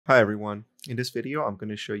Hi everyone. In this video, I'm going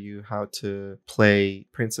to show you how to play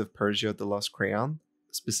Prince of Persia: The Lost Crown,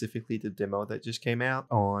 specifically the demo that just came out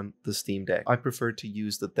on the Steam Deck. I prefer to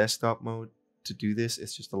use the desktop mode to do this.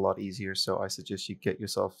 It's just a lot easier, so I suggest you get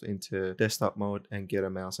yourself into desktop mode and get a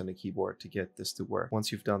mouse and a keyboard to get this to work.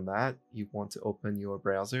 Once you've done that, you want to open your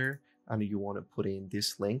browser and you want to put in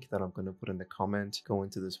this link that I'm going to put in the comment. Go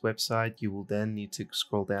into this website. You will then need to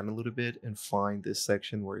scroll down a little bit and find this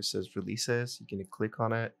section where it says releases. You're going to click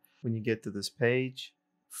on it. When you get to this page,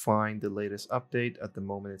 find the latest update. At the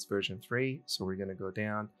moment it's version 3, so we're going to go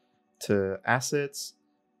down to assets,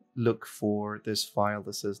 look for this file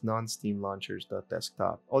that says non-steam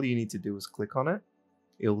launchers.desktop. All you need to do is click on it.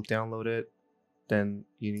 It will download it. Then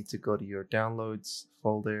you need to go to your downloads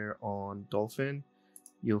folder on Dolphin.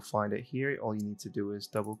 You'll find it here. All you need to do is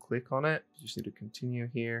double click on it. You just need to continue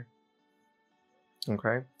here.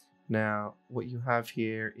 Okay. Now, what you have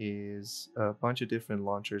here is a bunch of different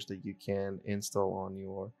launchers that you can install on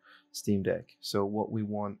your Steam Deck. So what we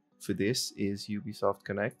want for this is Ubisoft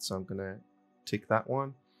Connect. So I'm going to tick that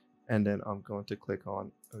one. And then I'm going to click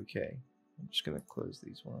on OK. I'm just going to close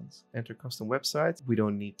these ones. Enter custom websites. We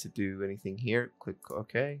don't need to do anything here. Click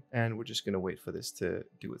OK. And we're just going to wait for this to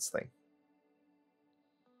do its thing.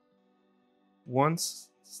 Once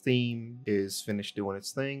Steam is finished doing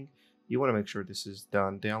its thing, you want to make sure this is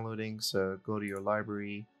done downloading. So go to your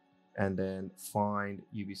library and then find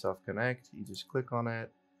Ubisoft Connect. You just click on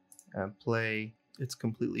it and play. It's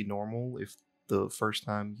completely normal if the first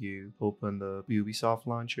time you open the Ubisoft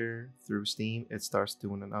launcher through Steam, it starts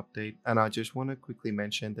doing an update. And I just want to quickly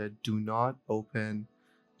mention that do not open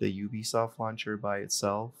the Ubisoft launcher by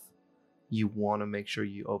itself. You want to make sure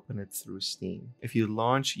you open it through Steam. If you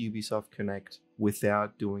launch Ubisoft Connect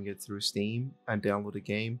without doing it through Steam and download a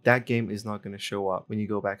game, that game is not going to show up when you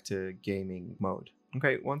go back to gaming mode.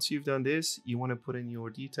 Okay, once you've done this, you want to put in your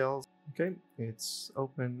details. Okay, it's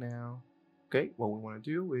open now. Okay, what we want to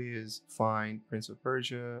do is find Prince of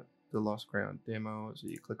Persia: The Lost Crown demo. So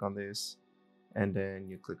you click on this and then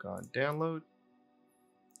you click on download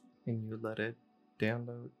and you let it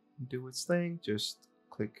download and do its thing. Just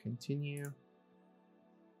click continue,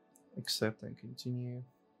 accept and continue.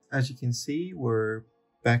 As you can see, we're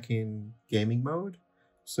back in gaming mode.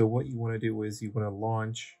 So what you want to do is you want to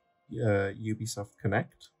launch Ubisoft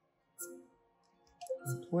Connect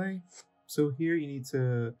and play. So here you need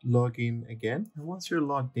to log in again. And once you're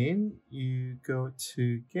logged in, you go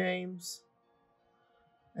to games.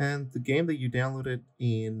 And the game that you downloaded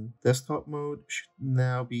in desktop mode should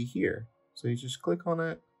now be here. So you just click on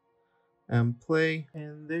it and play,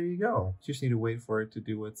 and there you go. Just need to wait for it to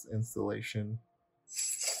do its installation.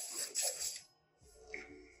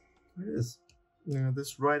 There it is. Now,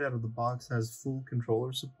 this right out of the box has full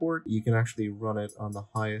controller support. You can actually run it on the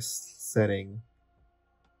highest setting.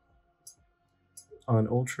 On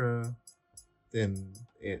Ultra, then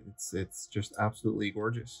it's just absolutely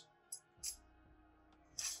gorgeous.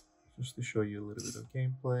 Just to show you a little bit of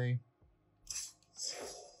gameplay.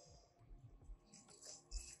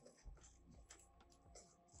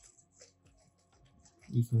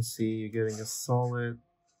 You can see you're getting a solid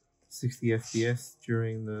 60 FPS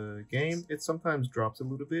during the game. It sometimes drops a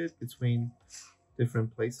little bit between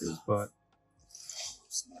different places, but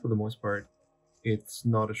for the most part, it's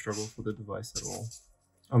not a struggle for the device at all.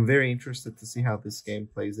 I'm very interested to see how this game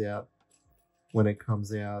plays out when it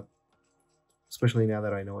comes out, especially now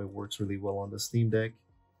that I know it works really well on the Steam Deck.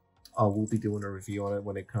 I will be doing a review on it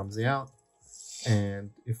when it comes out. And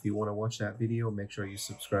if you want to watch that video, make sure you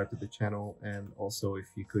subscribe to the channel. And also, if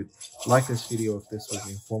you could like this video, if this was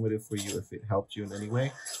informative for you, if it helped you in any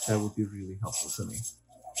way, that would be really helpful to me.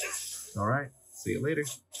 All right, see you later.